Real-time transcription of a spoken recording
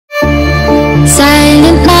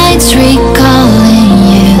Silent nights recalling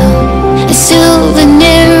you, a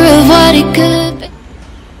souvenir of what it could be.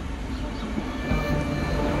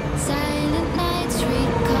 Silent nights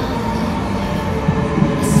recalling you,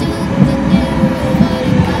 a souvenir of what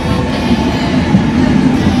it could be.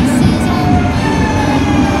 Places I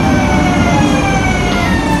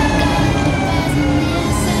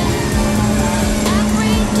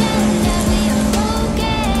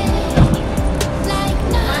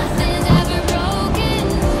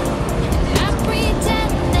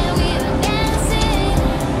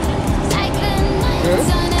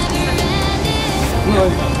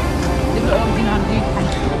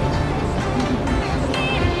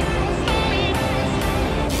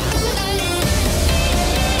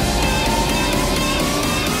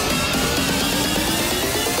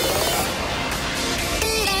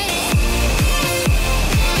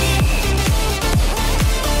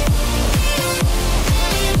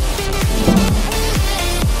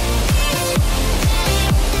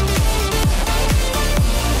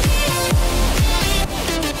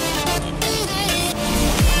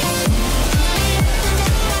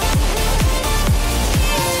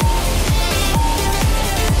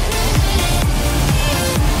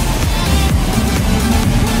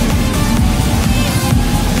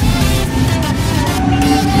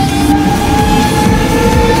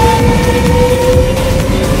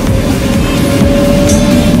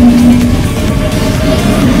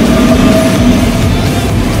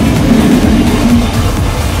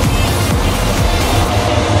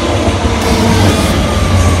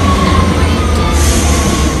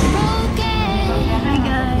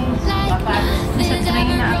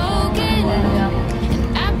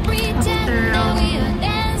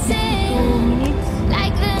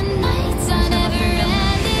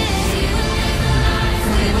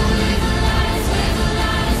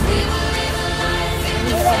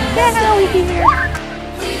Yeah, we can hear.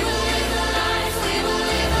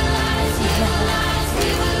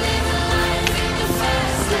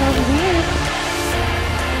 Over here.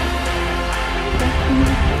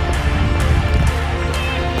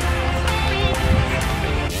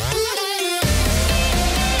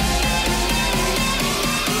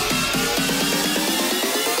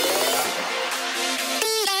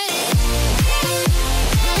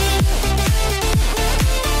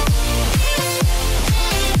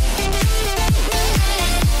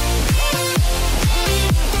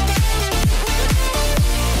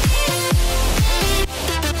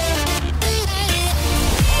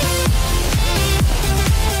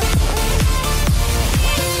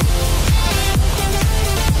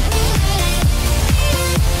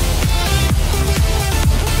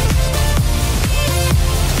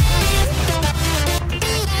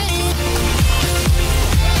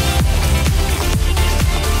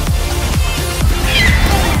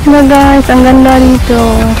 Hello guys, ang ganda dito.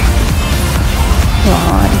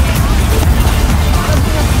 Wow.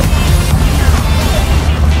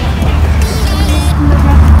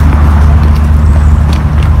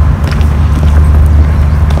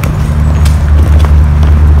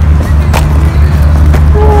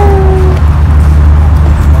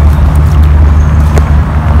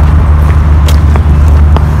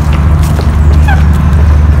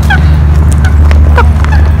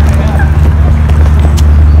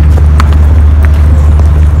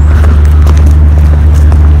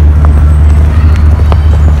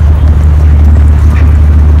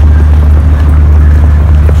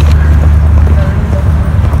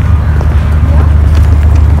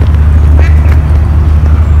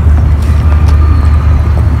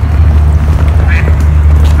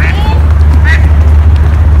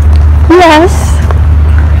 Yes,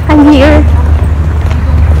 I'm here.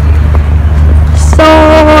 So,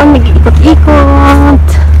 nag-ikot-ikot.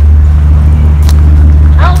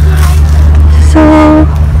 So,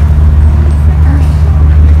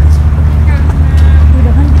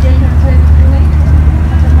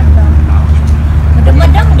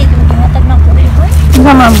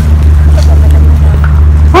 ano ma'am?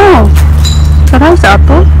 Oh, sarang sa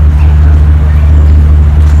ato?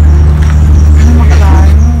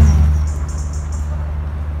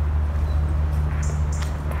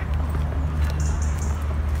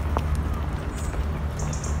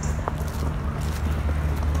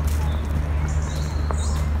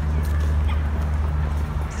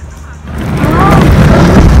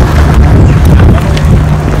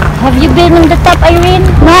 Have you been on the top, Irene?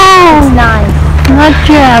 No, It's nice. not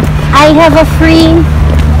yet. I have a free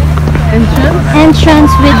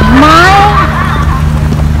entrance with my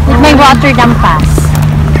Rotterdam pass.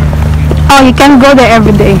 Oh, you can go there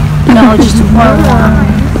every day. No, just for one.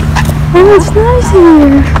 Oh, it's nice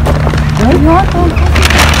here.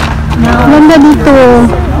 No. maganda dito.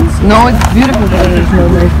 No, it's beautiful, but there's no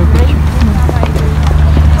place for pictures.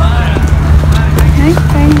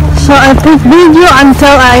 So I take video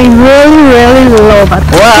until I really love it.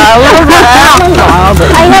 Well, I love that.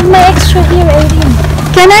 I have my extra here, Aiden.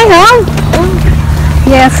 Can I have?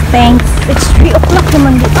 Yes, thanks. It's 3 o'clock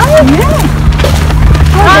naman dito. Oh, yeah.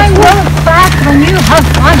 I will back when you have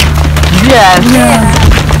fun. Yes.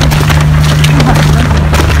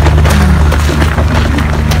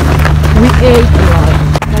 We ate a lot.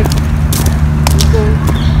 Like,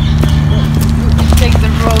 we take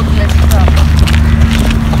the road next up.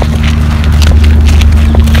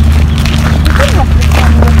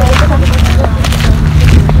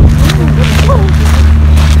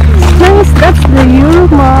 Nice, that's the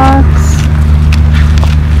Euromax.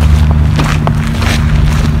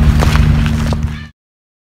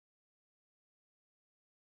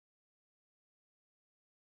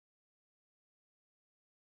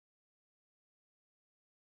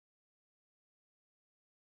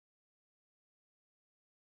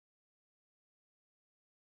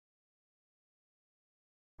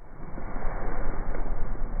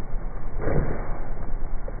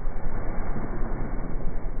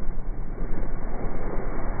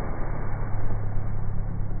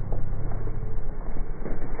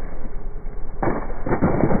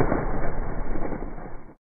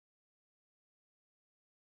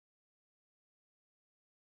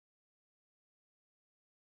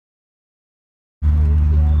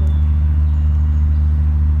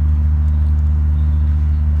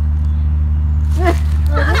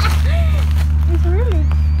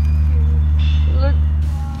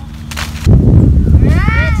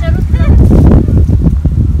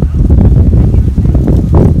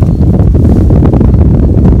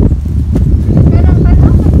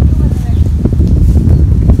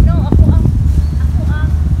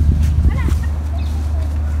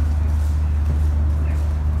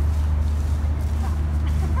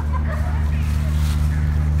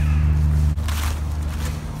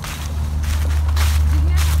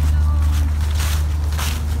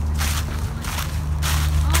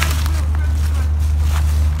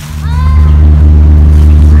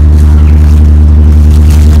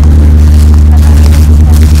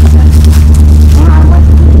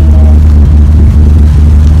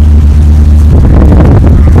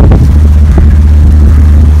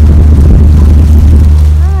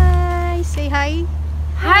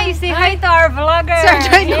 Hi, say hi to our vlogger.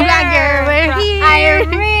 Vlogger, we're here.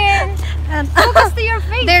 Irene. Focus to your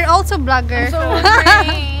face. They're also vloggers.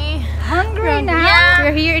 Hungry now.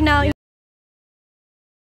 We're here now.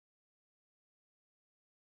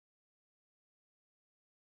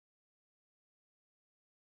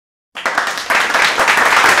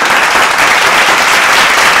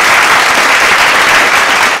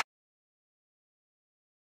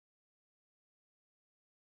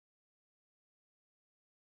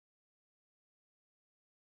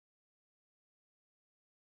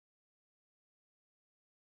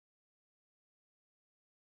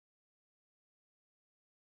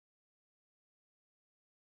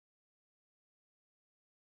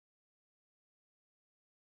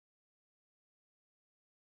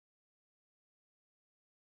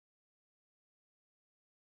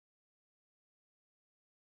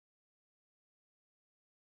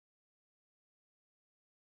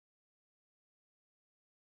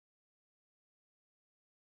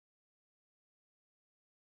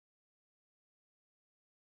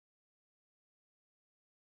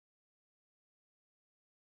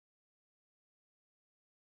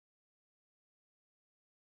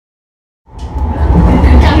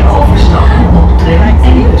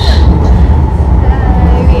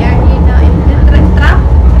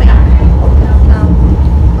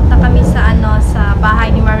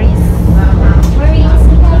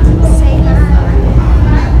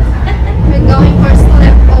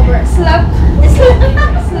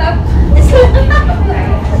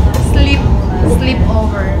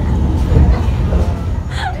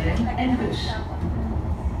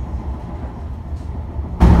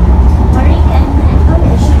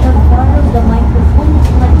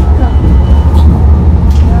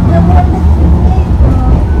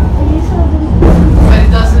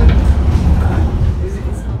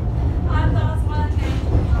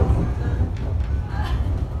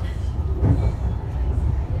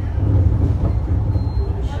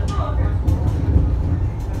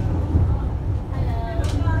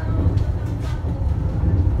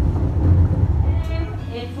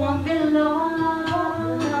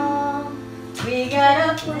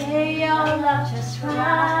 Play your love just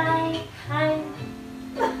right.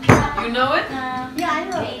 You know it? Yeah, I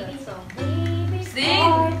know that song.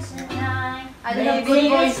 Sing! I Baby,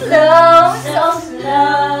 it's slow, so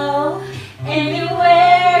slow.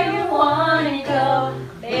 Anywhere you wanna go,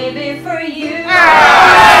 baby, for you.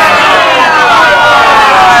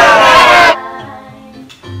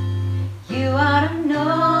 You ought to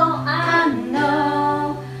know, I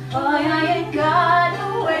know. Boy, I ain't got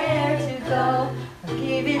nowhere to go. I'll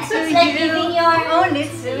give it to you, only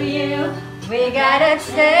to you. We gotta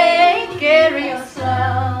take it real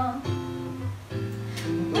slow.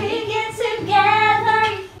 We get together.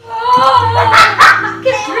 Oh,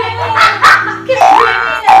 keep dreaming alive,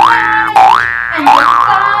 and the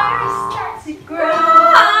fire starts to grow.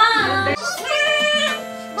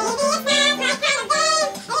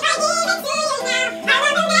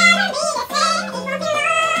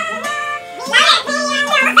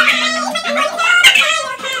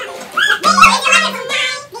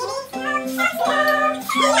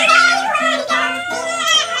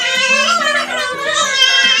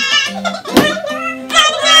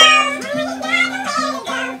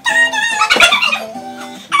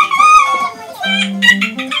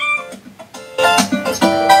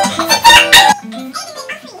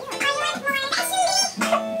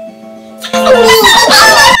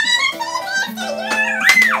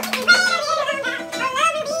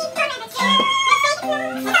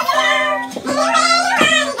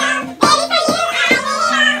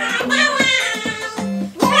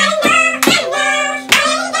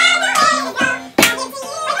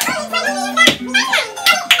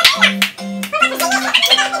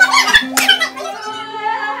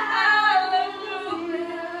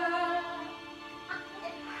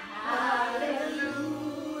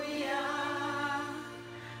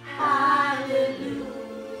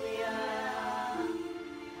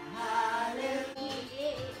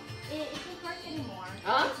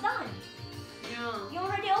 It's done. Yeah. You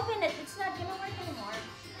already opened it. It's not gonna work anymore.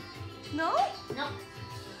 No? No.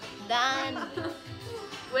 Done.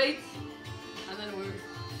 Wait. Another word.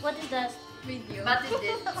 What is this? Video. What is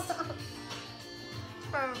this?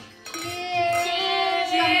 From